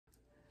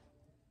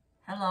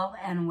Hello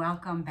and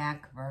welcome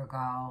back,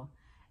 Virgo.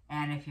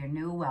 And if you're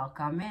new,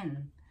 welcome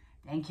in.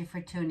 Thank you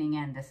for tuning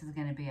in. This is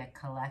going to be a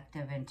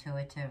collective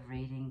intuitive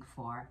reading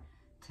for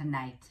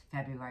tonight,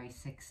 February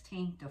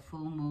 16th, the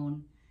full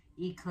moon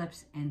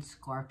eclipse in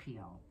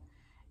Scorpio.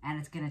 And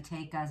it's going to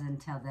take us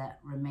until the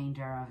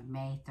remainder of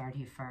May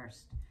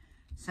 31st.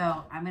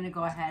 So I'm going to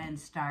go ahead and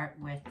start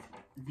with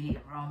the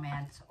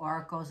romance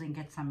oracles and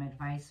get some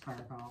advice,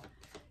 Virgo.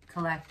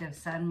 Collective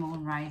sun,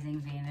 moon,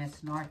 rising,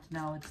 Venus, north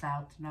node,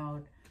 south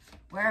node,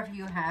 wherever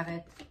you have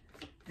it.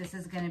 This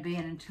is going to be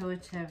an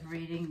intuitive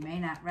reading. May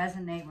not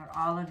resonate with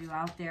all of you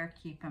out there.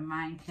 Keep in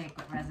mind, take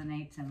what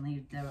resonates and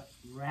leave the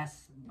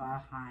rest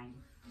behind.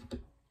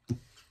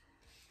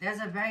 There's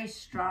a very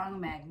strong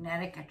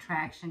magnetic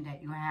attraction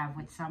that you have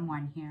with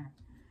someone here.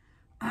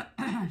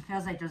 It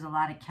feels like there's a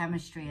lot of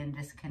chemistry in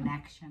this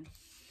connection.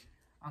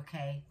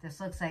 Okay, this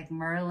looks like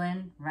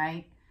Merlin,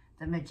 right?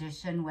 The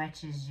magician,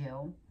 which is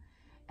you.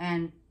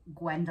 And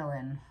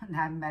Gwendolyn,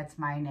 that's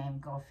my name,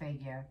 go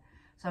figure.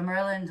 So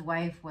Merlin's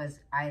wife was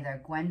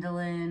either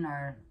Gwendolyn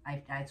or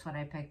that's what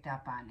I picked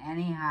up on.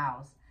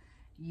 Anyhow,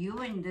 you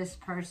and this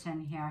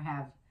person here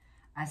have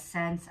a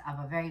sense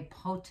of a very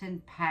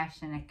potent,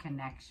 passionate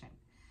connection.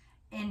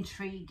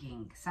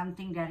 Intriguing,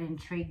 something that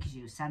intrigues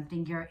you,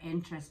 something you're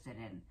interested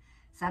in.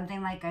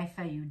 Something like I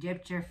feel you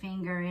dipped your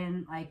finger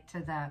in like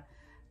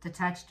to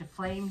touch the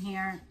flame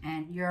here,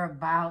 and you're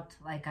about,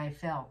 like I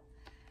feel.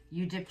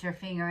 You dipped your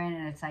finger in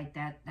and it's like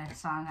that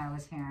song I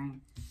was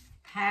hearing.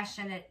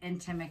 Passionate,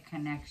 intimate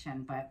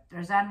connection, but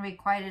there's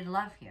unrequited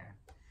love here.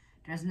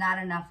 There's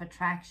not enough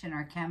attraction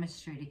or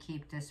chemistry to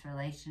keep this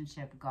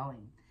relationship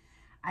going.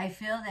 I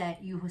feel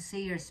that you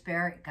see your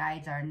spirit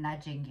guides are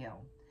nudging you.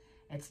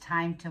 It's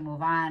time to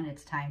move on.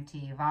 It's time to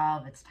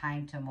evolve. It's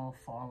time to move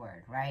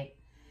forward, right?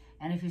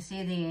 And if you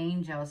see the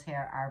angels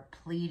here are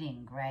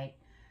pleading, right,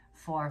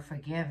 for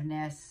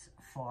forgiveness,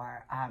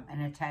 for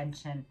an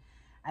attention.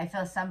 I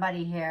feel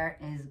somebody here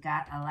has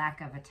got a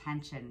lack of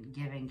attention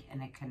giving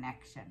in a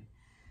connection.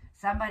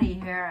 Somebody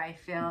here, I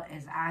feel,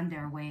 is on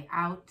their way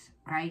out,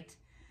 right?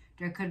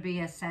 There could be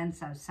a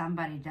sense of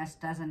somebody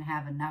just doesn't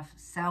have enough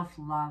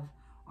self-love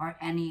or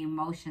any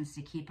emotions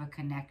to keep a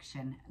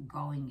connection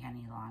going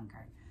any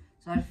longer.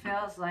 So it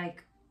feels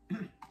like,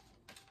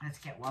 let's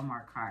get one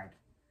more card.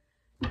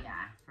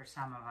 Yeah, for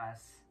some of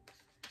us.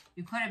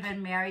 You could have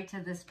been married to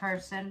this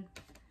person.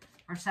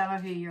 For some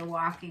of you, you're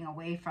walking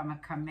away from a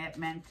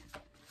commitment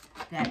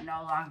that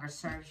no longer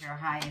serves your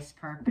highest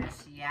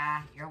purpose.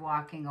 Yeah, you're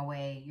walking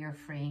away. You're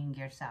freeing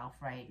yourself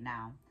right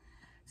now.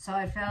 So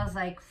it feels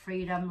like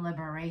freedom,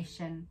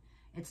 liberation.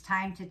 It's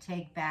time to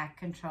take back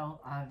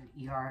control of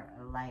your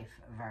life,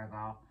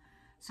 Virgo.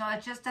 So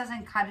it just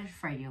doesn't cut it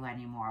for you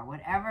anymore.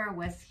 Whatever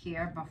was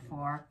here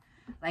before,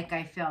 like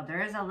I feel,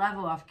 there is a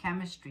level of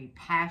chemistry,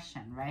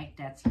 passion, right,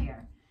 that's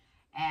here.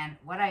 And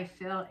what I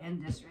feel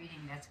in this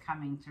reading that's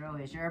coming through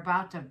is you're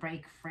about to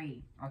break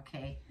free,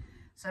 okay?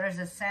 So there's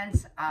a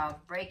sense of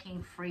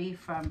breaking free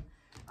from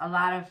a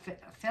lot of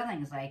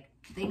feelings, like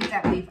things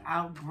that we've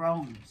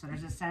outgrown. So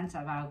there's a sense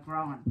of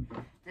outgrown.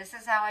 This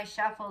is how I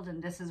shuffled,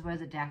 and this is where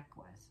the deck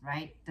was,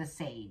 right? The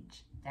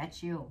Sage.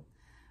 That's you,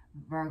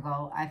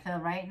 Virgo. I feel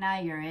right now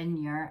you're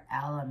in your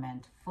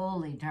element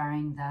fully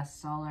during the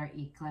solar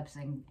eclipse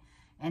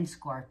in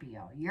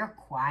Scorpio. You're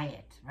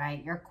quiet,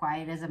 right? You're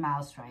quiet as a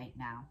mouse right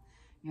now.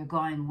 You're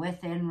going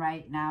within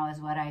right now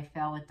is what I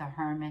feel with the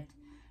Hermit.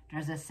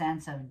 There's a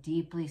sense of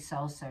deeply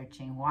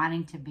soul-searching,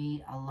 wanting to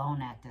be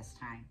alone at this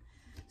time.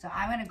 So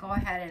I'm going to go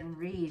ahead and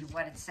read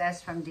what it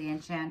says from the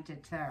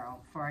Enchanted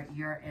Tarot for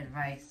your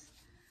advice.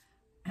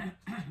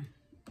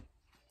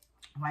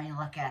 While you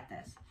look at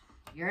this.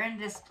 You're in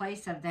this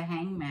place of the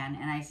Hangman,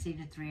 and I see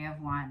the Three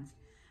of Wands.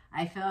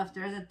 I feel if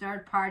there's a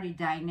third-party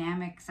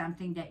dynamic,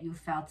 something that you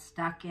felt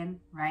stuck in,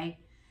 right?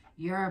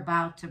 You're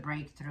about to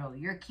break through.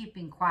 You're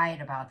keeping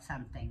quiet about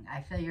something.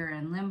 I feel you're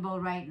in limbo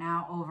right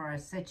now over a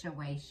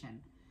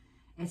situation.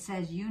 It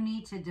says you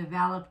need to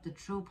develop the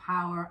true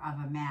power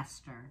of a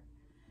master.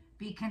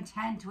 Be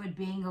content with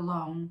being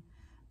alone,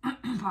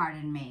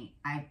 pardon me,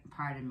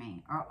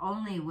 or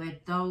only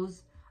with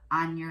those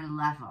on your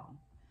level.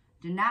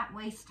 Do not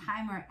waste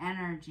time or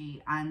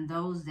energy on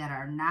those that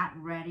are not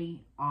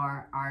ready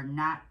or are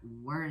not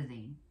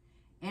worthy.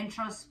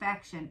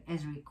 Introspection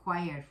is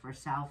required for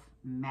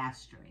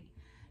self-mastery.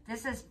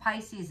 This is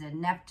Pisces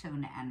and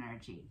Neptune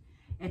energy.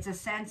 It's a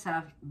sense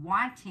of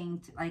wanting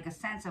to, like a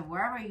sense of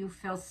wherever you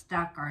feel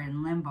stuck or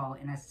in limbo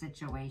in a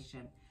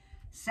situation,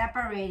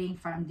 separating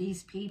from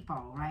these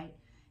people, right?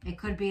 It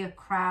could be a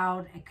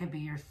crowd. It could be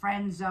your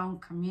friend zone,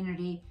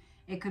 community.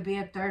 It could be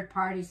a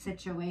third-party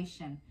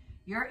situation.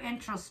 You're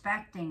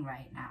introspecting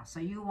right now, so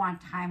you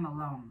want time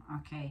alone,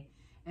 okay?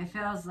 It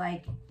feels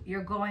like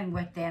you're going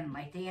within,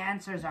 like the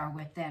answers are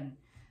within.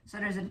 So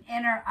there's an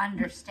inner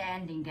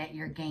understanding that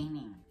you're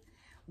gaining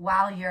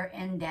while you're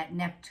in that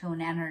Neptune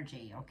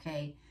energy,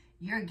 okay?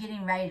 You're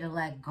getting ready to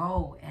let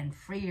go and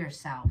free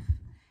yourself.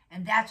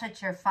 And that's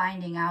what you're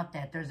finding out,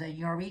 that there's a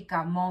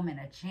eureka moment,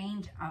 a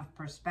change of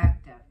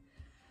perspective.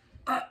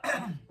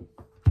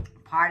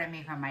 Pardon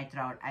me for my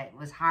throat. It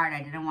was hard.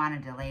 I didn't want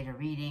to delay the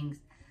readings.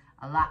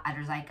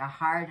 There's like a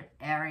hard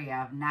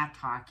area of not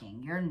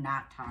talking. You're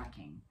not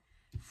talking.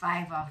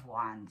 5 of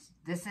Wands.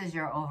 This is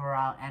your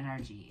overall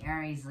energy.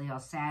 Aries, Leo,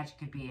 Sag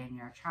could be in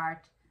your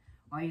chart,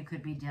 or you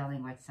could be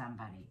dealing with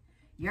somebody.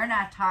 You're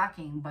not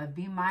talking, but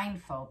be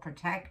mindful.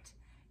 Protect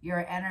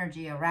your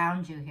energy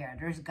around you here.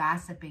 There's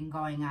gossiping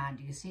going on.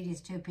 Do you see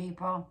these two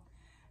people?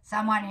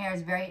 Someone here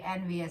is very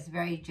envious,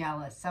 very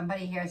jealous.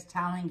 Somebody here is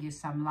telling you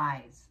some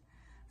lies.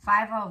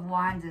 5 of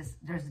Wands is,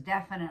 there's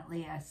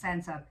definitely a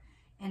sense of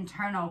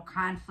internal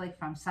conflict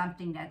from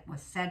something that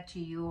was said to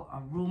you,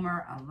 a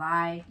rumor, a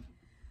lie.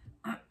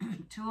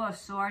 2 of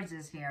Swords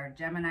is here,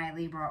 Gemini,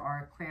 Libra,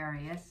 or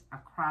Aquarius, a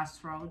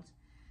crossroads.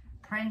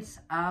 Prince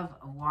of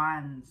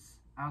Wands,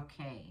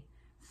 okay.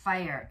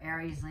 Fire,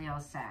 Aries, Leo,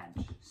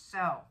 Sag.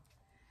 So,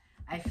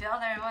 I feel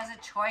there was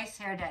a choice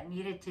here that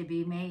needed to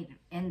be made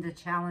in the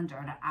challenge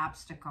or the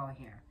obstacle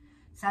here.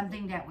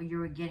 Something that you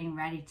were getting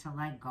ready to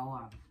let go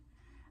of.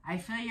 I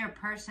feel your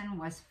person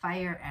was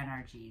fire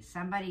energy.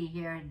 Somebody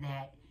here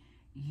that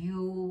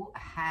you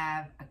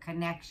have a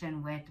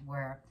connection with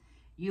where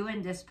you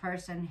and this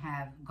person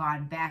have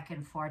gone back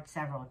and forth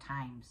several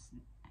times.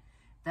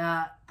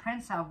 The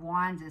Prince of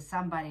Wands is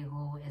somebody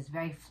who is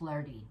very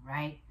flirty,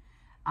 right?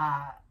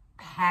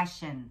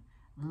 Passion,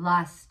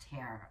 lust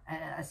here,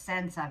 a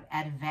sense of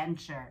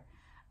adventure,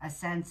 a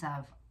sense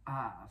of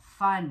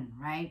fun,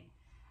 right?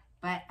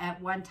 But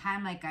at one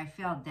time, like, I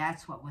feel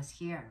that's what was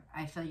here.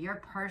 I feel your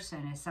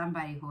person is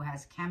somebody who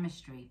has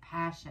chemistry,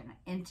 passion,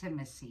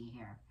 intimacy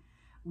here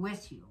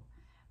with you.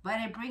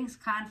 But it brings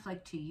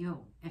conflict to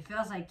you. It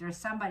feels like there's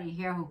somebody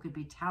here who could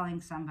be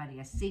telling somebody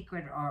a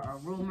secret or a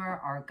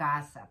rumor or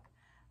gossip.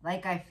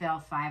 Like I feel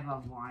 5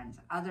 of Wands,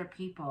 other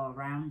people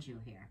around you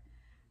here.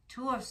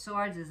 2 of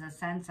Swords is a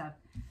sense of,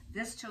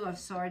 this 2 of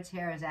Swords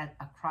here is at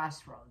a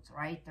crossroads,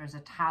 right? There's a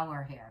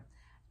tower here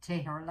to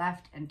her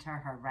left and to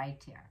her right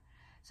here.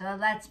 So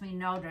it lets me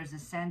know there's a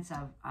sense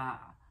of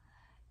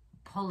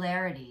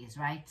polarities,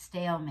 right?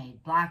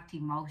 Stalemate, blocked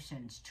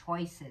emotions,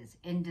 choices,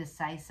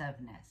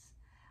 indecisiveness,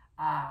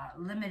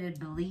 limited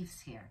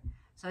beliefs here.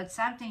 So it's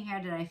something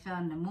here that I feel,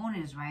 and the moon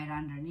is right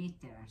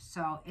underneath there.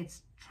 So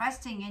it's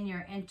trusting in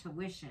your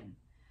intuition.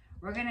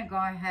 We're going to go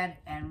ahead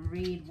and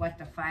read what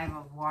the 5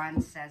 of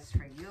Wands says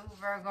for you,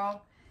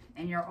 Virgo,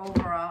 and your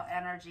overall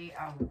energy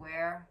of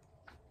where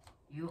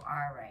you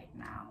are right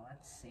now.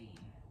 Let's see.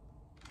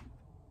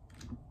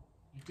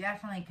 You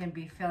definitely can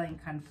be feeling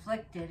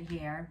conflicted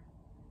here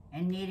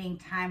and needing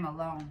time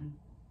alone.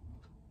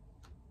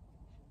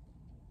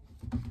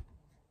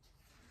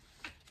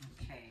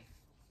 Okay.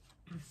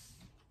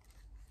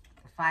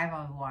 The 5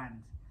 of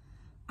Wands.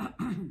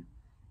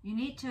 You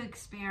need to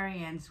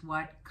experience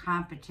what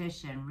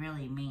competition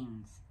really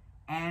means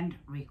and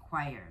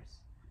requires.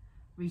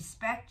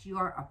 Respect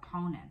your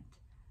opponent,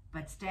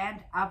 but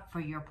stand up for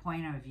your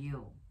point of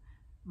view.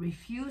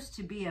 Refuse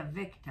to be a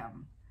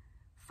victim.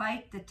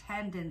 Fight the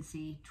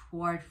tendency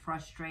toward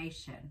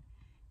frustration,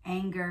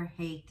 anger,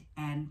 hate,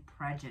 and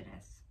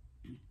prejudice.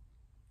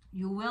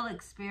 You will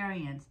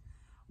experience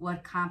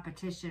what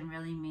competition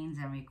really means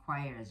and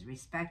requires.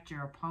 Respect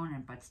your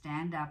opponent, but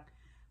stand up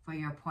for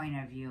your point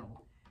of view.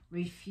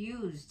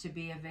 Refuse to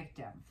be a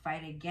victim.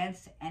 Fight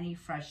against any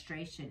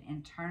frustration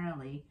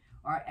internally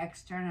or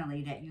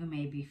externally that you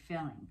may be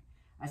feeling.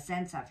 A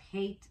sense of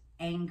hate,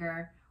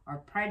 anger, or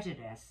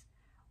prejudice,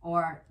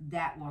 or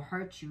that will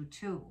hurt you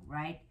too,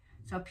 right?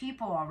 So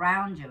people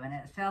around you, and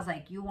it feels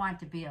like you want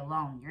to be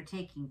alone. You're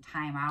taking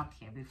time out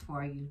here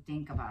before you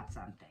think about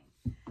something.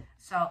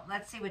 So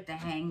let's see with the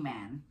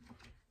Hangman,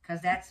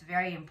 because that's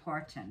very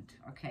important,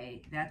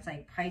 okay? That's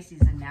like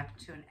Pisces and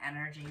Neptune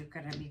energy. You're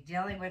going to be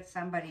dealing with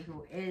somebody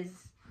who is,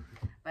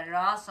 but it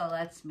also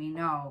lets me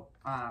know,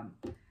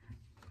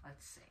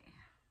 let's see,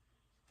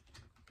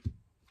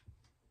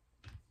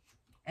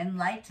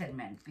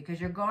 enlightenment, because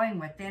you're going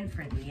within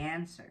for the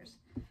answers.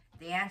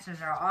 The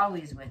answers are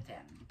always within.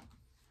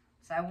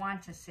 So I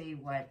want to see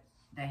what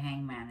the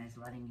Hangman is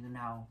letting you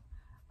know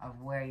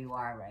of where you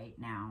are right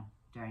now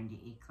during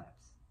the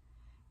eclipse.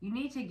 You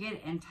need to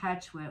get in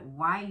touch with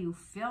why you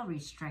feel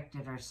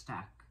restricted or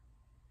stuck.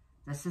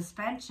 The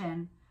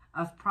suspension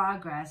of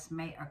progress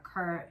may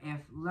occur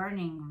if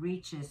learning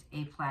reaches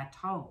a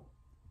plateau.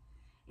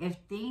 If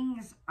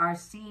things are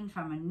seen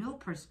from a new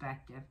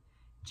perspective,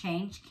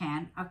 change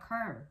can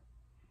occur.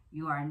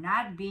 You are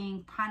not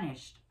being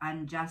punished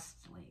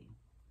unjustly.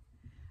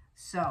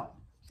 So,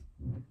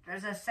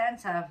 there's a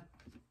sense of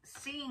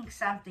seeing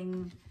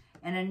something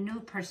in a new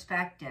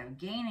perspective,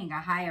 gaining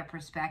a higher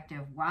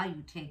perspective while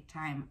you take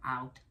time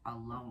out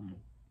alone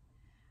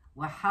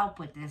will help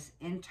with this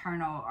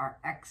internal or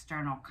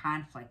external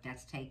conflict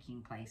that's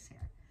taking place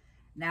here.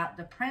 Now,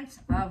 the Prince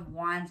of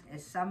Wands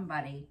is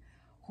somebody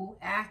who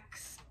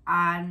acts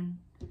on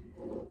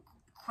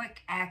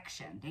quick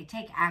action. They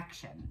take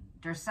action.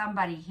 There's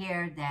somebody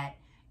here that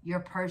your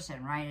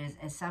person, right,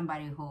 is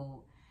somebody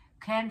who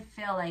can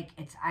feel like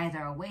it's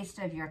either a waste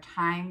of your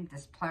time,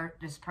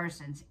 this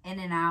person's in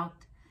and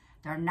out,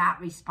 they're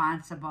not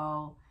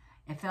responsible.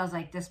 It feels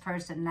like this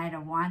person, Knight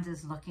of Wands,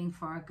 is looking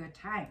for a good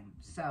time.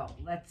 So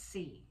let's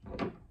see.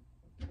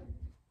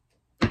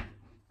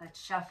 Let's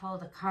shuffle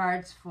the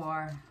cards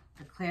for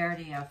the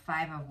clarity of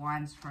Five of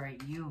Wands for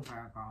you,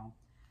 Virgo.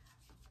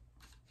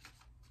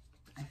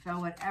 I feel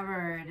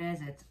whatever it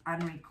is, it's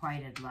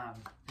unrequited love.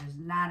 There's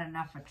not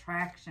enough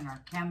attraction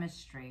or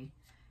chemistry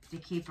to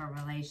keep a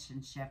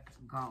relationship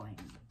going.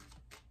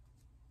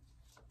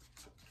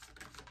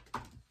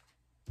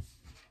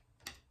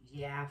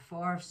 Yeah,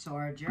 Four of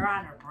Swords. You're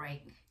on a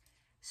break.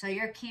 So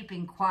you're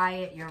keeping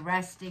quiet. You're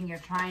resting. You're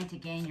trying to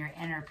gain your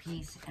inner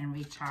peace and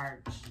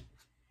recharge.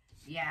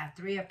 Yeah,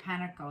 Three of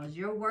Pentacles.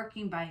 You're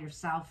working by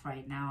yourself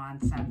right now on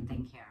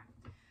something here.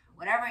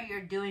 Whatever you're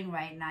doing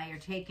right now, you're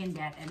taking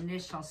that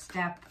initial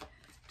step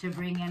to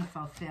bring in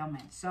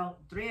fulfillment. So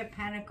Three of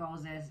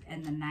Pentacles is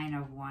in the Nine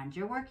of Wands.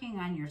 You're working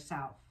on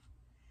yourself.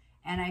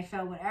 And I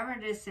feel whatever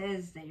this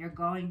is that you're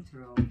going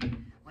through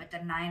with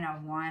the Nine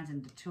of Wands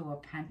and the Two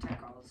of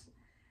Pentacles,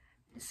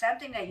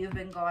 something that you've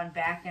been going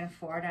back and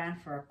forth on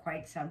for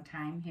quite some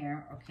time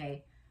here,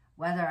 okay?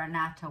 Whether or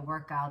not to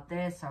work out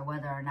this or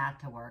whether or not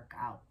to work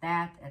out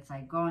that. It's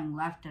like going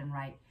left and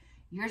right.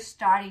 You're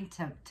starting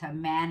to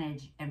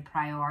manage and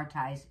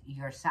prioritize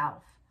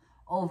yourself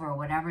over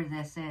whatever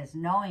this is,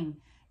 knowing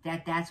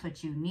that that's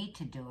what you need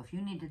to do. If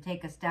you need to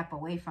take a step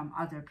away from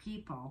other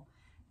people,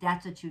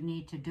 that's what you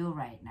need to do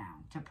right now,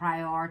 to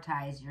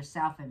prioritize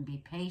yourself and be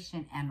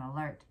patient and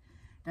alert.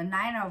 The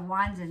Nine of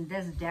Wands in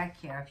this deck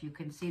here, if you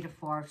can see the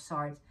Four of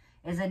Swords,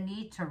 is a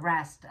need to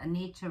rest, a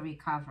need to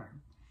recover.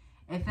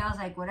 It feels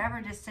like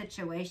whatever this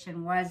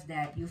situation was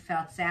that you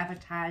felt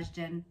sabotaged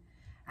in,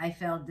 I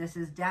feel this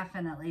is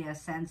definitely a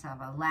sense of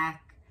a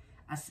lack,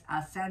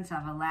 a sense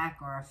of a lack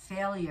or a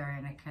failure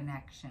in a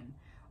connection,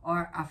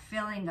 or a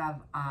feeling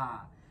of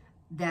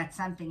that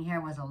something here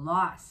was a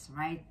loss,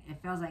 right?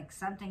 It feels like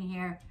something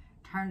here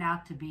turned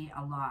out to be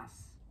a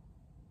loss.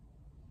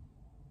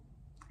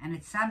 And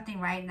it's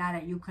something right now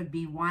that you could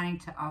be wanting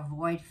to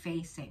avoid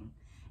facing.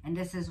 And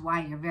this is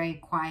why you're very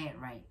quiet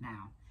right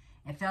now.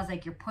 It feels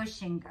like you're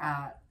pushing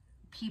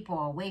people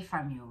away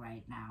from you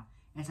right now.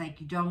 It's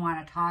like you don't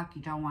want to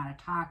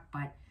talk,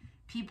 but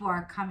people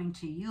are coming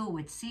to you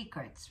with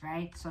secrets,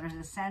 right? So there's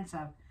a sense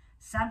of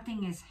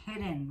something is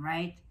hidden,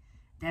 right,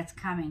 that's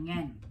coming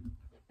in.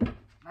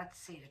 Let's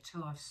see, the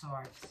Two of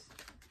Swords.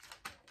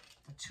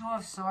 The Two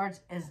of Swords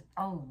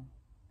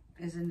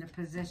is in the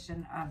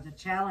position of the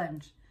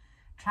challenge,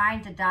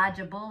 trying to dodge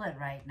a bullet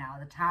right now.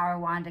 The Tower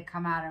wanted to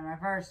come out in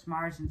reverse,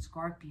 Mars and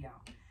Scorpio.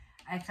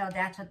 I feel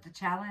that's what the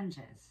challenge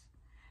is.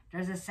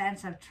 There's a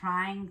sense of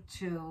trying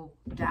to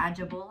dodge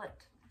a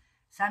bullet.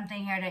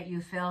 Something here that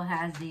you feel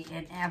has the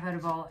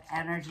inevitable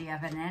energy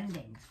of an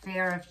ending.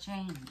 Fear of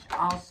change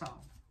also.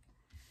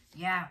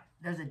 Yeah,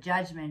 there's a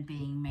judgment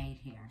being made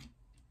here.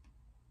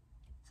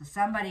 So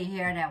somebody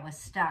here that was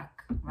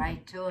stuck,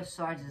 right? Two of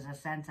Swords is a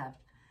sense of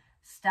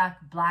stuck,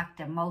 blocked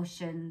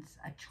emotions,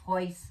 a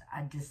choice,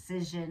 a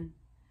decision,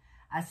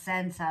 a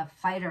sense of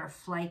fight or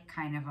flight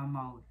kind of a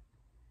mode.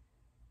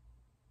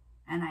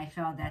 And I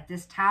feel that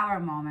this Tower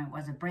moment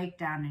was a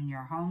breakdown in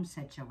your home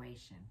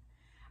situation.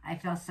 I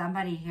feel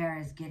somebody here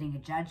is getting a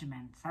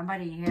judgment.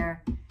 Somebody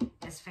here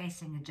is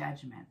facing a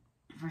judgment,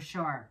 for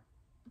sure.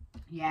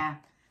 Yeah,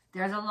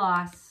 there's a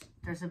loss.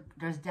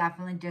 There's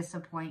definitely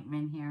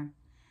disappointment here.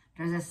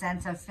 There's a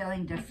sense of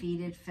feeling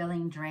defeated,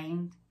 feeling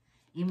drained,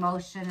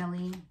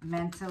 emotionally,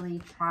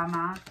 mentally,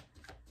 trauma.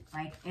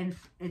 Like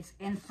it's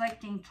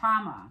inflicting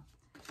trauma.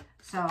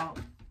 So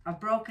a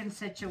broken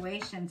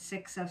situation,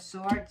 Six of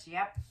Swords,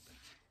 yep.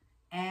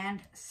 And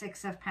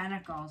Six of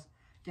Pentacles.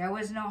 There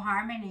was no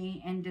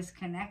harmony in this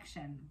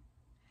connection.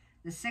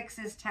 The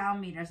sixes tell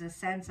me there's a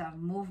sense of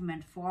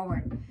movement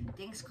forward.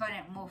 Things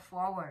couldn't move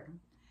forward.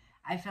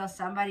 I feel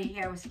somebody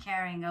here was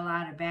carrying a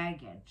lot of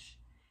baggage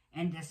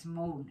in this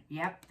mood.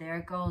 Yep, there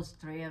it goes,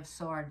 Three of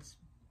Swords.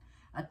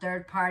 A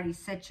third party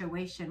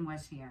situation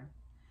was here.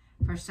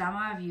 For some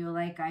of you,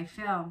 like I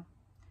feel,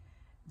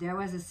 there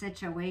was a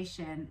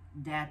situation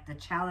that the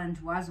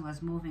challenge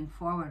was moving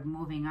forward,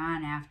 moving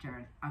on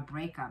after a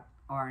breakup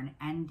or an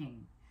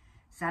ending.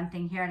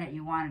 Something here that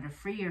you wanted to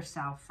free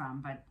yourself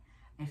from, but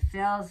it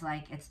feels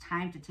like it's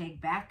time to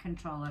take back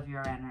control of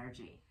your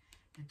energy.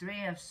 The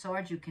Three of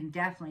Swords, you can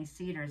definitely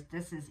see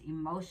this is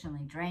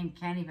emotionally drained,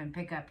 can't even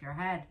pick up your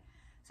head.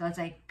 So it's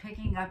like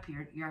picking up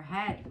your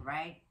head,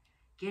 right?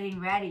 Getting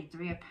ready,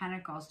 Three of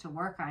Pentacles, to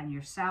work on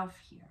yourself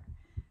here.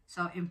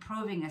 So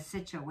improving a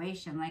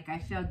situation, like I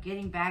feel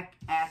getting back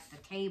at the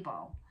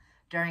table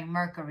during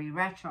Mercury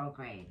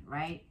retrograde,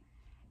 right?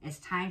 It's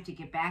time to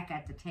get back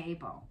at the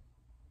table.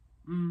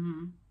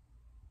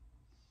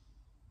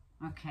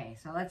 Okay,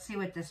 so let's see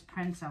what this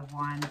Prince of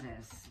Wands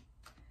is.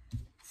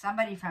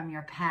 Somebody from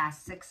your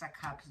past, Six of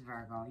Cups,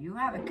 Virgo. You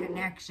have a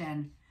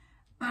connection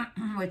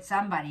with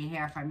somebody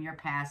here from your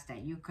past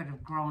that you could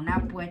have grown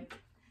up with,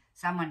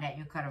 someone that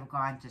you could have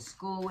gone to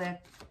school with,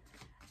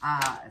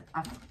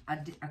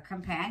 a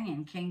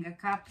companion, King of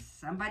Cups,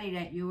 somebody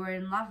that you were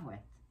in love with.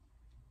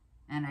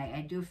 And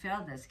I do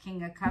feel this.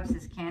 King of Cups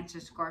is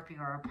Cancer, Scorpio,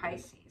 or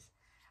Pisces.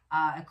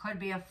 It could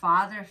be a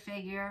father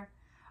figure,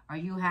 or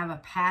you have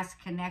a past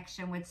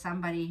connection with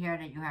somebody here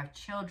that you have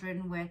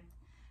children with.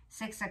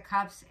 Six of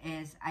Cups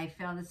is, I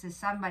feel this is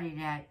somebody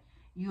that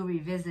you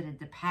revisited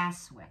the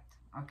past with.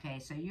 Okay,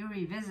 so you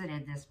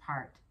revisited this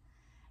part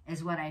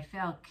is what I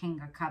feel,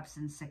 King of Cups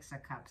and Six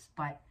of Cups.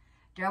 But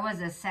there was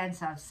a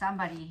sense of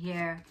somebody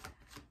here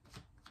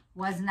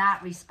was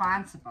not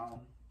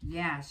responsible.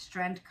 Yeah,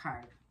 Strength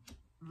card,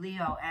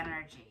 Leo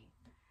energy.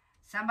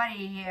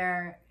 Somebody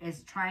here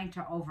is trying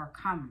to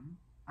overcome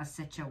a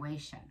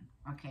situation.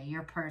 Okay,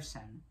 your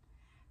person.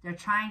 They're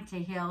trying to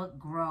heal,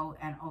 grow,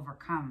 and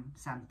overcome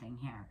something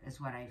here is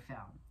what I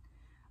feel.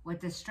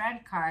 With the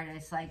Strength card,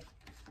 it's like,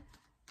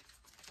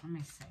 let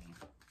me see.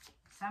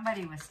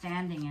 Somebody was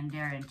standing in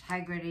their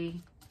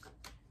integrity,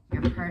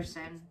 your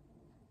person.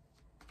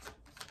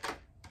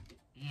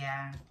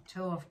 Yeah,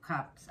 Two of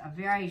Cups. A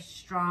very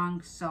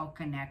strong soul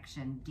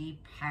connection,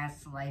 deep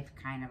past life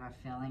kind of a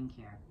feeling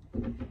here.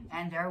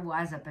 And there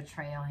was a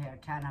betrayal here,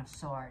 Ten of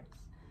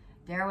Swords.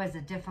 There was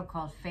a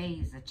difficult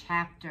phase, a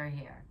chapter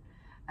here.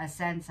 A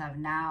sense of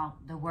now,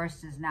 the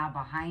worst is now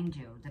behind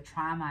you. The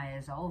trauma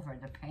is over,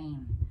 the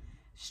pain.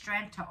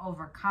 Strength to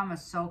overcome a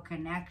soul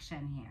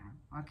connection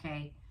here,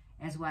 okay,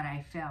 is what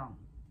I feel.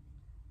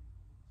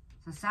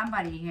 So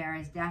somebody here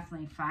is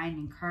definitely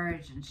finding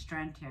courage and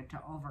strength here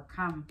to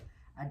overcome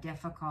a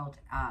difficult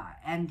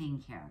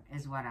ending here,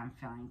 is what I'm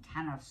feeling.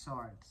 Ten of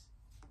Swords.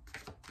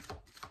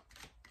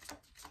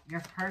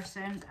 Your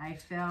person, I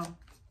feel,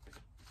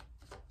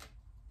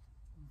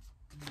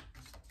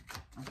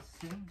 let's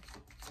see.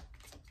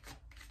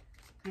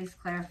 Please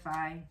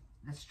clarify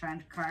the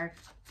Strength card.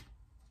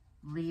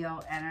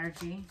 Leo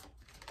energy.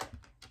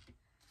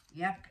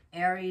 Yep,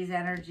 Aries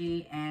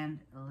energy and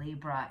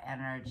Libra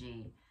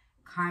energy.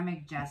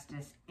 Karmic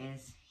justice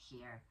is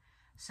here.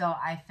 So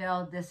I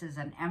feel this is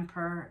an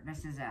Emperor.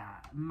 This is a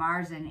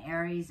Mars and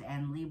Aries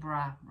and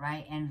Libra,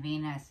 right? And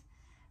Venus.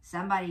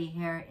 Somebody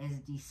here is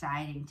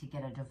deciding to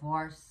get a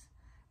divorce.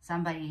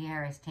 Somebody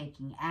here is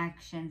taking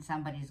action.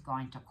 Somebody's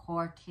going to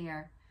court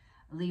here.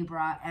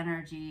 Libra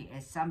energy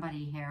is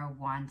somebody here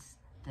wants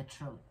the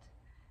truth.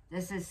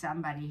 This is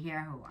somebody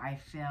here who I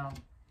feel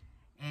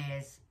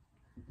is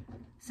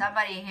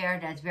somebody here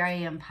that's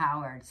very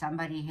empowered.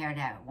 Somebody here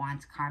that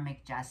wants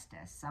karmic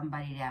justice.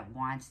 Somebody that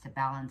wants to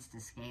balance the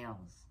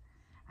scales,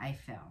 I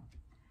feel.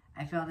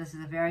 I feel this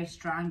is a very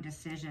strong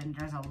decision.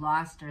 There's a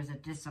loss. There's a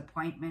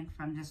disappointment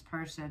from this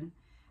person.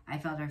 I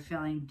feel they're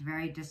feeling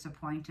very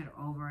disappointed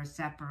over a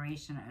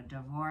separation, a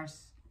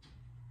divorce.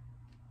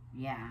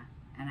 Yeah.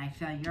 And I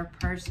feel your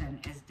person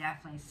is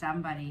definitely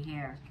somebody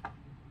here.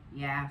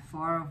 Yeah,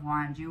 Four of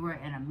Wands. You were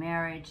in a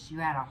marriage. You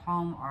had a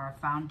home or a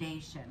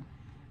foundation.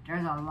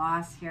 There's a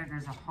loss here.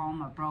 There's a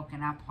home, a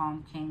broken up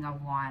home. King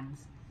of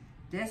Wands.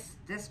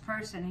 This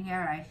person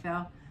here, I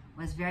feel,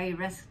 was very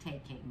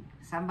risk-taking.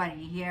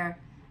 Somebody here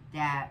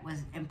that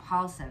was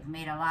impulsive,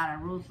 made a lot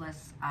of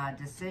ruthless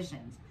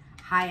decisions,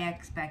 high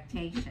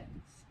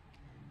expectations.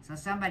 So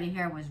somebody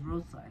here was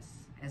ruthless,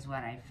 is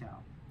what I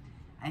feel.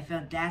 I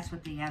feel that's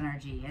what the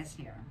energy is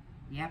here.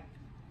 Yep.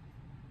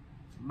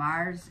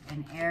 Mars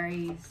and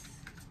Aries,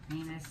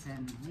 Venus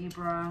and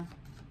Libra.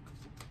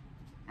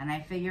 And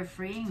I feel you're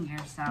freeing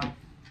yourself.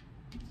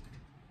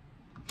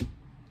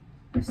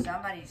 Or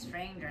somebody's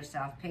freeing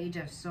themselves. Page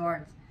of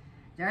Swords.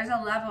 There's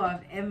a level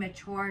of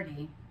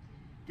immaturity.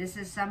 This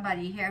is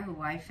somebody here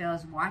who I feel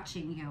is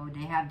watching you.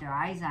 They have their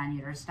eyes on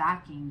you. They're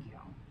stalking you.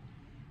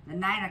 The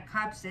Nine of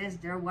Cups is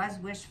there was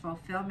wish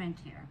fulfillment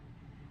here.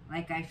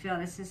 Like I feel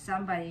this is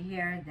somebody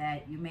here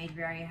that you made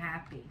very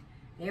happy.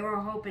 They were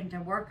hoping to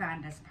work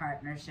on this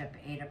partnership.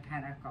 Eight of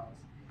Pentacles.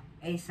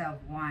 Ace of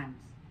Wands.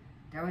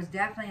 There was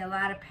definitely a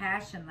lot of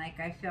passion. Like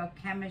I feel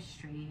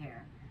chemistry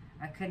here.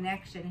 A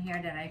connection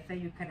here that I feel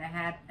you could have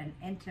had an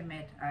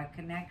intimate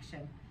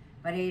connection.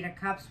 But Eight of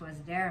Cups was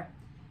there.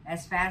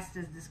 As fast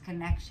as this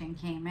connection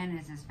came in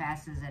is as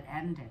fast as it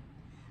ended.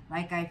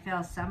 Like I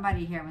feel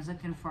somebody here was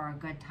looking for a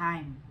good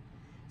time.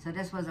 So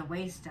this was a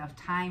waste of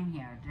time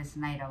here, this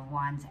Knight of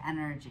Wands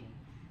energy.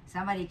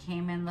 Somebody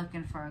came in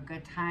looking for a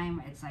good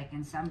time. It's like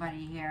in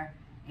somebody here,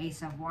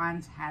 Ace of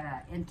Wands had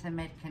an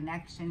intimate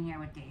connection here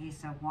with the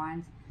Ace of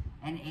Wands.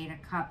 And Eight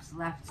of Cups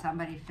left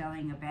somebody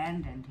feeling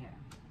abandoned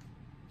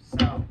here.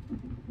 So,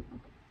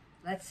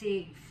 let's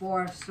see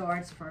Four of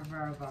Swords for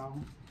Virgo.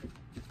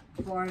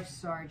 Four of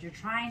Swords. You're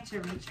trying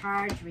to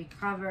recharge,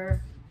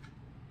 recover.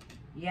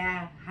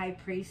 Yeah, High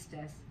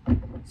Priestess.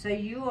 So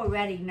you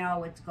already know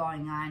what's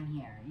going on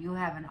here. You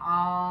have an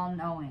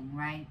all-knowing,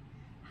 right?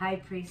 High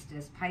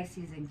Priestess,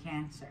 Pisces and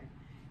Cancer.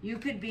 You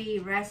could be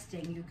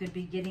resting. You could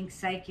be getting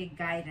psychic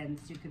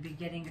guidance. You could be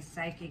getting a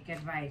psychic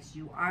advice.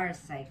 You are a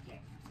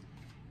psychic.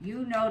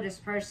 You know this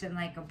person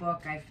like a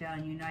book, I feel,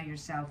 and you know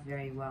yourself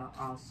very well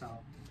also.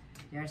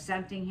 There's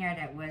something here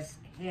that was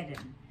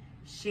hidden,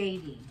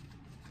 shady.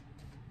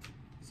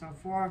 So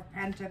Four of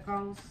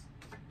Pentacles,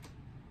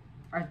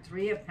 or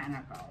Three of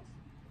Pentacles.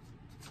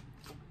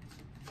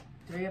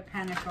 Three of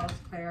Pentacles,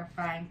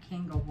 clarifying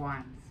King of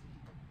Wands.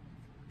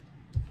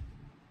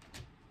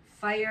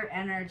 Fire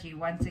energy,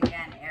 once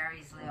again,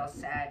 Aries, Leo,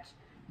 Sag.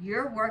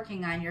 You're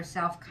working on your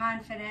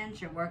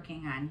self-confidence. You're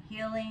working on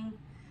healing.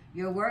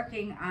 You're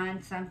working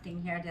on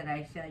something here that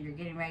I feel you're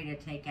getting ready to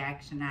take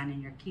action on,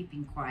 and you're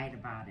keeping quiet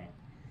about it.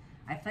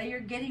 I feel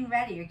you're getting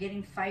ready. You're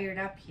getting fired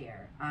up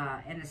here,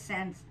 in a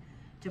sense,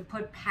 to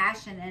put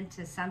passion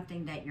into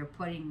something that you're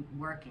putting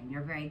work in.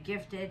 You're very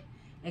gifted.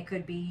 It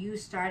could be you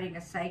starting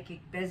a psychic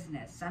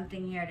business,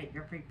 something here that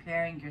you're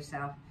preparing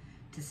yourself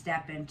to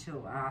step into,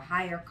 a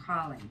higher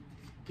calling,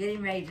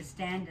 getting ready to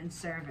stand in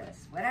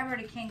service. Whatever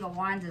the King of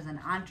Wands is, an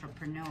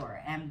entrepreneur,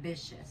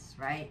 ambitious,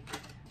 right?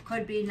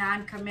 Could be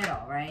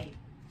non-committal, right?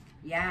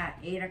 Yeah,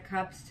 8 of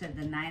Cups to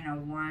the 9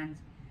 of Wands.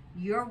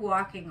 You're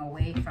walking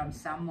away from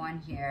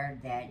someone here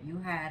that you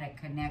had a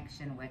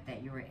connection with,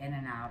 that you were in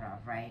and out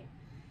of, right?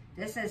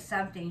 This is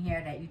something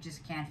here that you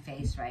just can't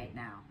face right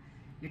now.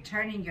 You're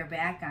turning your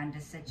back on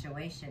this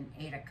situation,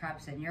 8 of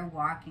Cups, and you're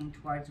walking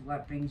towards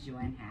what brings you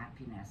in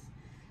happiness.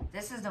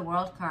 This is the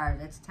World card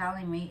that's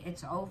telling me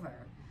it's over.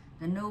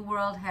 The new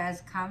world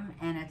has come,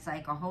 and it's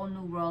like a whole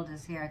new world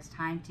is here. It's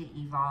time to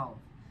evolve.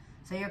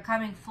 So you're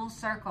coming full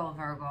circle,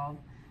 Virgo.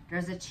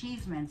 There's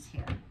achievements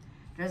here.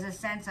 There's a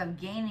sense of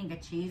gaining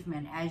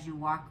achievement as you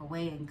walk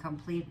away and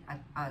complete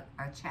a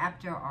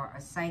chapter or a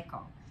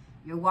cycle.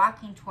 You're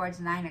walking towards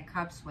 9 of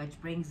Cups,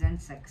 which brings in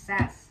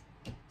success.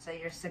 So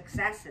your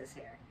success is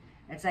here.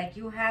 It's like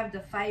you have the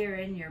fire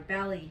in your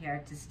belly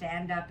here to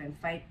stand up and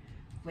fight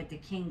with the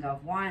King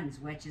of Wands,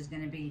 which is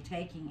going to be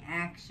taking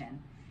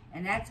action.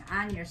 And that's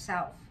on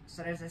yourself.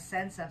 So there's a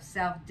sense of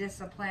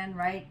self-discipline,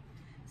 right?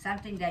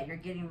 Something that you're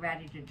getting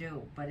ready to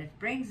do. But it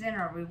brings in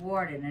a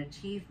reward, an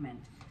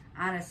achievement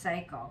on a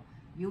cycle.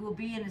 You will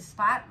be in the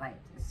spotlight.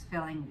 It's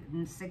feeling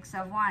in 6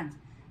 of Wands.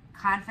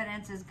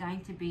 Confidence is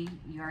going to be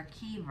your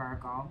key,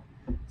 Virgo.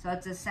 So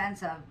it's a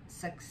sense of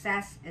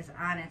success is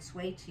on its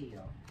way to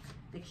you.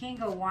 The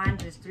King of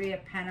Wands is 3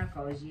 of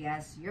Pentacles.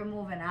 Yes, you're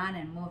moving on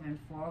and moving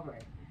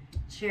forward.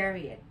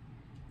 Chariot,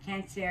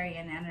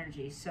 Cancerian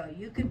energy. So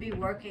you could be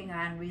working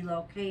on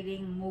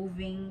relocating,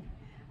 moving.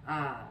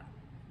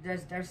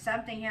 There's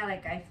something here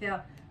like I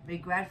feel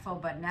regretful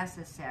but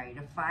necessary.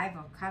 The 5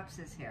 of Cups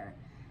is here,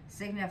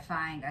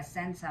 signifying a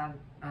sense of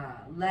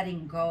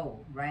letting go,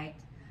 right?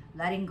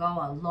 Letting go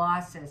of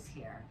losses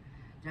here.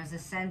 There's a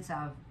sense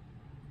of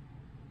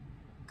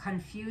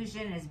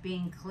confusion is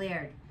being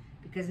cleared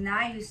because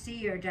now you see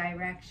your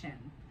direction.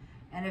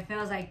 And it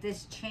feels like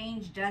this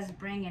change does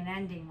bring an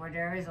ending where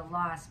there is a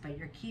loss, but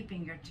you're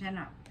keeping your chin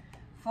up.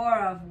 4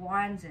 of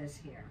Wands is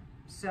here.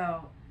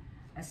 So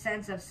a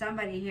sense of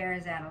somebody here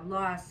is at a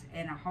loss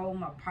in a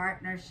home, a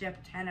partnership.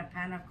 10 of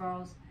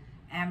Pentacles,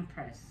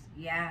 Empress.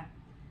 Yeah.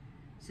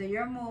 So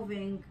you're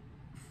moving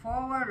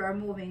forward or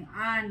moving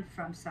on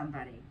from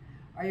somebody.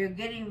 Or you're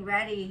getting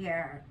ready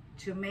here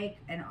to make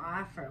an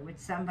offer with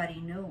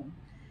somebody new.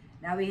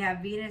 Now we have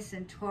Venus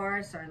in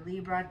Taurus or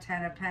Libra,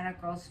 10 of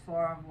Pentacles,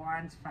 4 of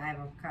Wands, 5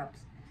 of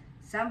Cups.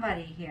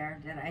 Somebody here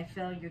that I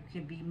feel you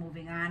could be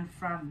moving on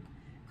from.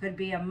 Could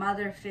be a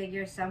mother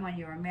figure, someone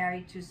you were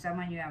married to,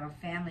 someone you have a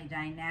family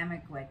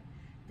dynamic with.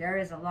 There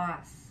is a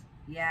loss.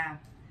 Yeah.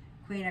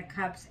 Queen of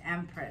Cups,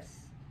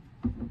 Empress.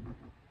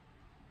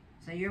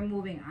 So you're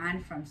moving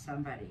on from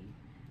somebody.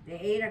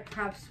 The 8 of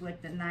Cups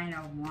with the 9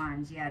 of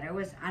Wands. Yeah, there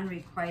was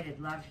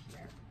unrequited love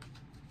here.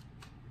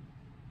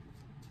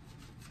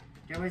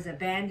 There was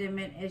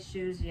abandonment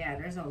issues. Yeah,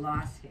 there's a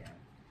loss here.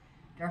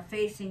 They're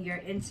facing your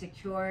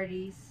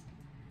insecurities.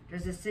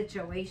 There's a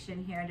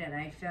situation here that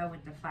I feel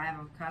with the 5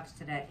 of Cups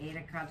to that 8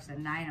 of Cups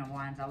and 9 of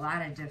Wands. A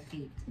lot of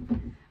defeat.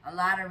 A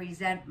lot of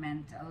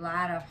resentment. A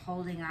lot of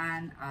holding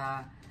on,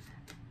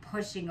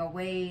 pushing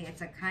away.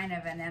 It's a kind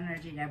of an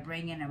energy that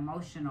brings in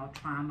emotional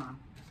trauma.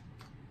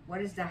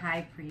 What is the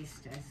High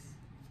Priestess?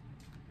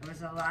 There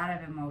was a lot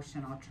of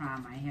emotional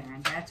trauma here.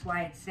 And that's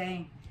why it's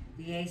saying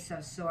the Ace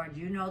of Swords.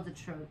 You know the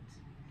truth.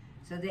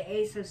 So the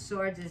Ace of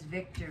Swords is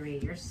victory.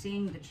 You're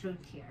seeing the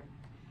truth here.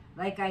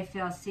 Like I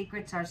feel,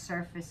 secrets are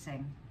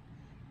surfacing.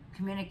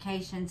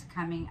 Communications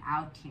coming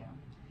out here.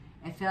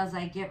 It feels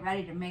like get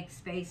ready to make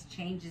space,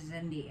 changes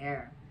in the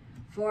air.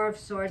 4 of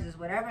Swords is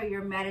whatever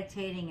you're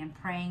meditating and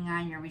praying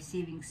on, you're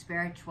receiving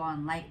spiritual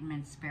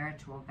enlightenment,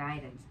 spiritual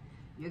guidance.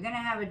 You're going to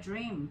have a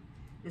dream.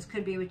 This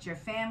could be with your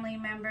family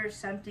members.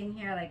 Something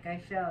here, like I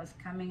feel, is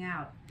coming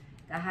out.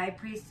 The High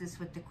Priestess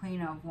with the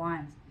Queen of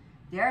Wands.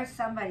 There's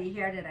somebody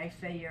here that I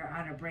feel you're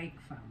on a break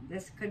from.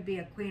 This could be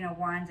a Queen of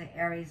Wands, an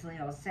Aries,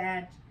 Leo,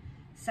 Sag.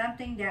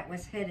 Something that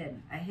was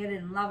hidden. A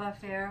hidden love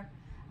affair.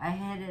 A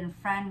hidden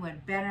friend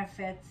with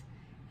benefits.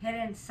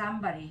 Hidden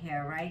somebody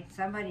here, right?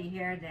 Somebody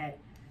here that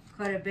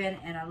could have been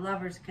in a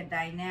lover's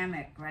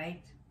dynamic,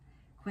 right?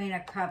 Queen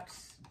of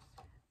Cups.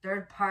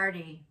 Third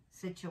party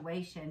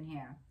situation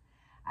here.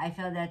 I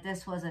feel that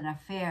this was an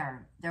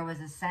affair. There was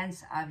a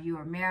sense of you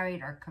were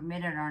married or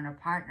committed or in a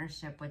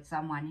partnership with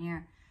someone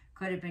here.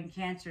 Could have been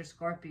Cancer,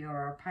 Scorpio,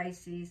 or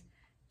Pisces,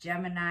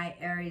 Gemini,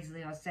 Aries,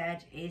 Leo, Sag,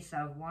 Ace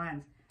of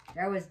Wands.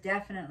 There was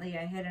definitely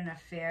a hidden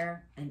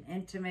affair, an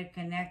intimate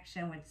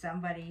connection with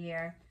somebody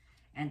here.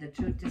 And the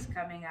truth is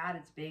coming out.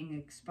 It's being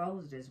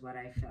exposed is what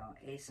I feel.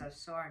 Ace of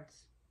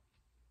Swords.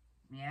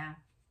 Yeah.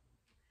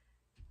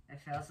 It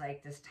feels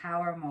like this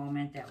tower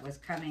moment that was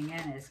coming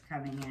in is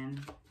coming in.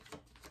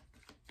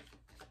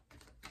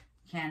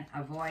 Can't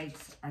avoid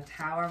a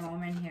tower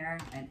moment here.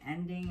 An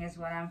ending is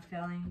what I'm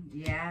feeling.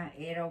 Yeah,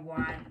 8 of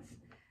Wands.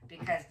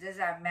 Because these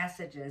are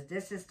messages.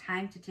 This is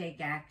time to take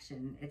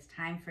action. It's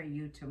time for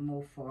you to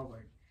move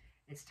forward.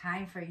 It's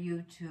time for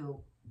you to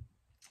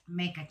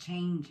make a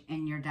change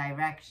in your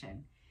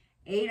direction.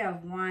 8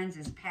 of Wands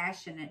is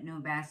passionate new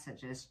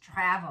messages.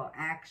 Travel,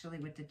 actually,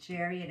 with the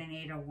Chariot and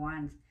 8 of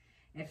Wands.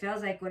 It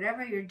feels like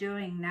whatever you're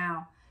doing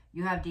now,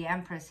 you have the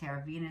Empress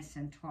here, Venus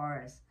and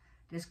Taurus.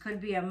 This could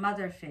be a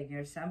mother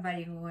figure,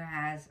 somebody who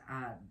has,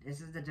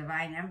 this is the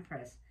Divine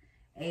Empress.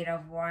 8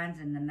 of Wands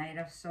and the Knight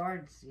of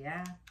Swords,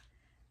 yeah.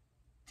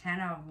 10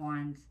 of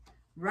Wands.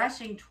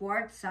 Rushing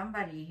towards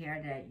somebody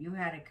here that you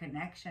had a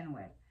connection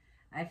with.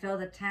 I feel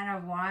the 10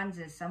 of Wands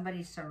is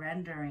somebody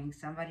surrendering,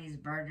 somebody's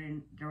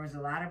burden. There was a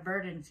lot of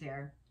burdens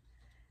here.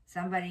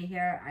 Somebody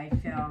here, I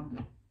feel,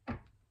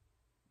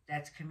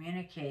 that's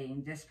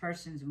communicating. This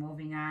person's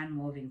moving on,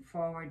 moving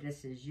forward.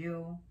 This is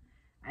you.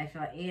 I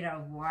feel 8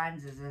 of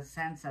Wands is a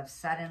sense of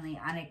suddenly,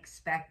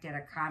 unexpected,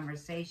 a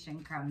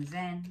conversation comes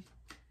in.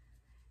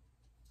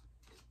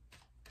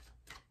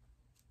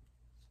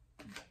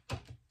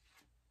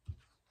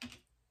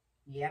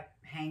 Yep,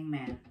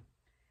 Hangman.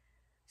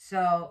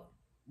 So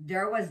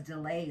there was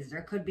delays.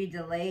 There could be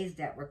delays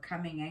that were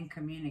coming in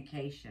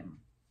communication.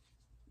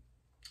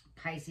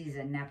 Pisces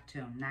and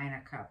Neptune, 9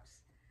 of Cups.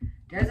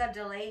 There's a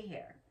delay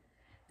here.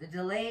 The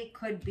delay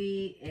could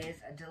be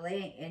a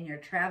delay in your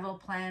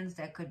travel plans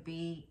that could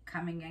be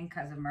coming in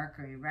because of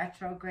Mercury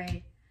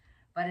retrograde.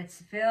 But it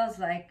feels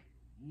like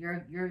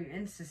you're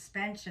in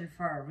suspension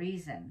for a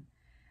reason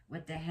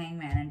with the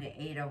Hangman and the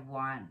 8 of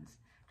Wands.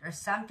 There's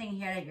something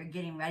here that you're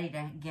getting ready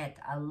to get,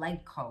 a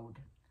light code,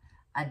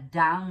 a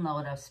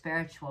download of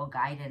spiritual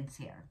guidance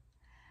here.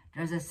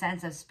 There's a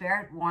sense of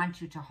Spirit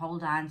wants you to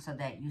hold on so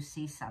that you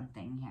see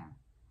something here.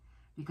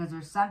 Because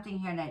there's something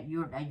here that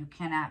you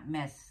cannot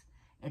miss.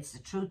 It's the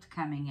truth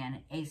coming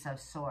in, Ace of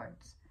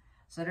Swords.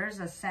 So there's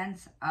a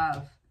sense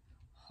of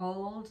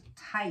hold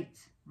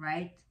tight,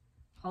 right?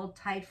 Hold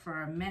tight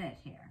for a minute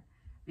here.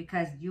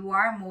 Because you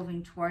are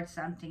moving towards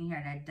something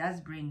here that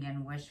does bring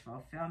in wish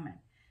fulfillment.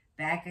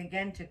 Back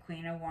again to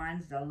Queen of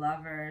Wands, the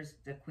Lovers,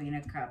 the Queen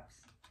of Cups.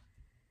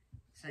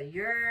 So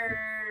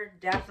you're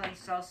definitely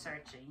soul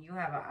searching. You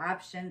have an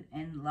option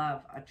in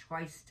love, a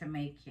choice to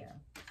make here.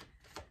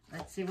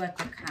 Let's see what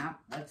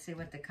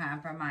the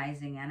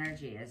compromising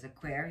energy is,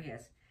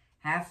 Aquarius.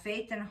 Have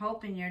faith and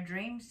hope in your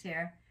dreams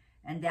here,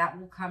 and that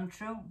will come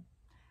true.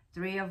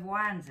 3 of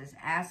Wands is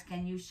ask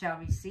and you shall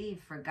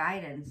receive for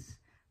guidance.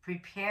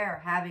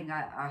 Prepare, having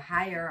a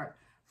higher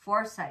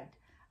foresight.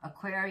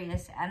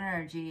 Aquarius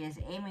energy is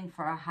aiming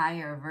for a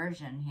higher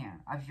version here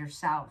of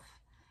yourself.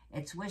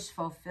 It's wish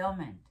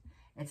fulfillment.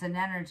 It's an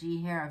energy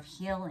here of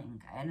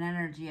healing, an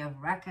energy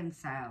of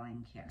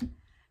reconciling here.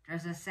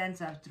 There's a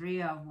sense of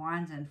 3 of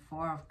Wands and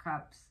 4 of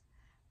Cups.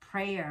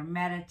 Prayer,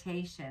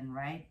 meditation,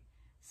 right?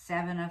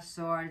 7 of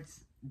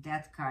Swords,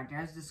 Death card.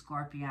 There's the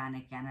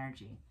Scorpionic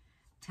energy.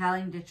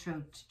 Telling the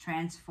truth,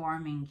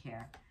 transforming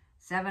here.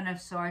 7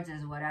 of Swords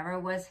is whatever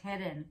was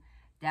hidden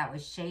that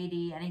was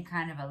shady, any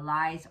kind of a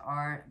lies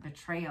or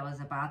betrayal is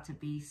about to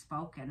be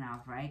spoken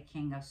of, right?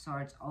 King of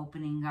Swords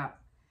opening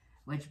up,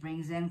 which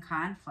brings in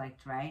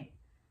conflict, right?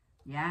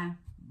 Yeah,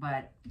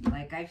 but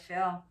like I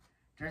feel,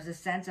 there's a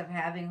sense of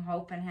having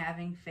hope and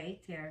having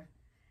faith here.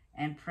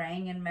 And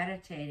praying and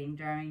meditating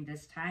during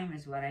this time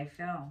is what I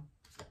feel.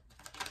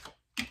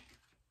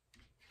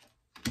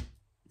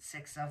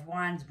 6 of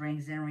Wands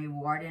brings in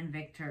reward and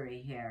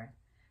victory here.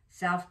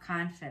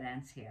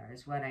 Self-confidence here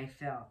is what I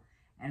feel.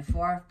 And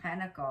 4 of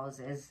Pentacles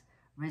is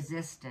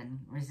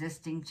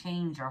resisting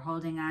change or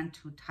holding on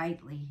too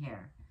tightly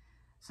here.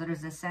 So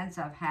there's a sense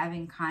of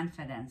having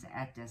confidence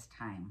at this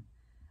time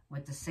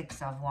with the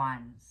 6 of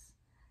Wands.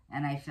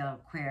 And I feel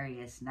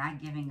Aquarius,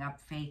 not giving up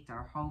faith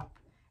or hope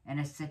in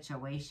a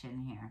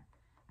situation here.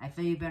 I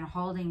feel you've been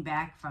holding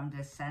back from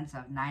this sense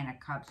of 9 of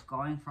Cups,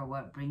 going for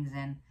what brings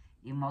in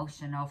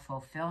emotional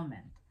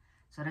fulfillment.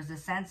 So there's a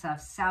sense of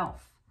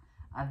self,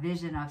 a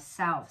vision of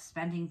self,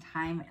 spending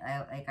time,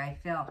 like I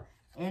feel,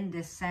 in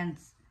this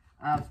sense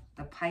of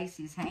the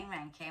Pisces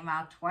Hangman came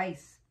out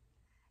twice.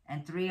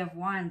 And 3 of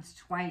Wands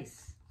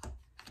twice.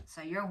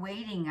 So you're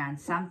waiting on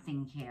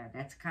something here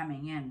that's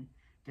coming in.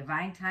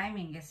 Divine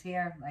timing is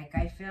here, like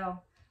I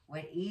feel.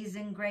 With ease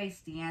and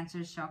grace, the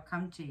answers shall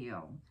come to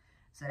you.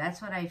 So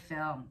that's what I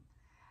feel.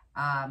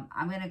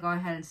 I'm going to go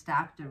ahead and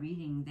stop the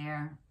reading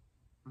there,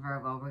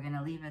 Virgo. We're going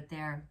to leave it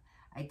there.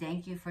 I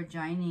thank you for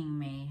joining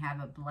me.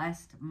 Have a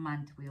blessed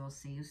month. We will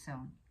see you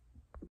soon.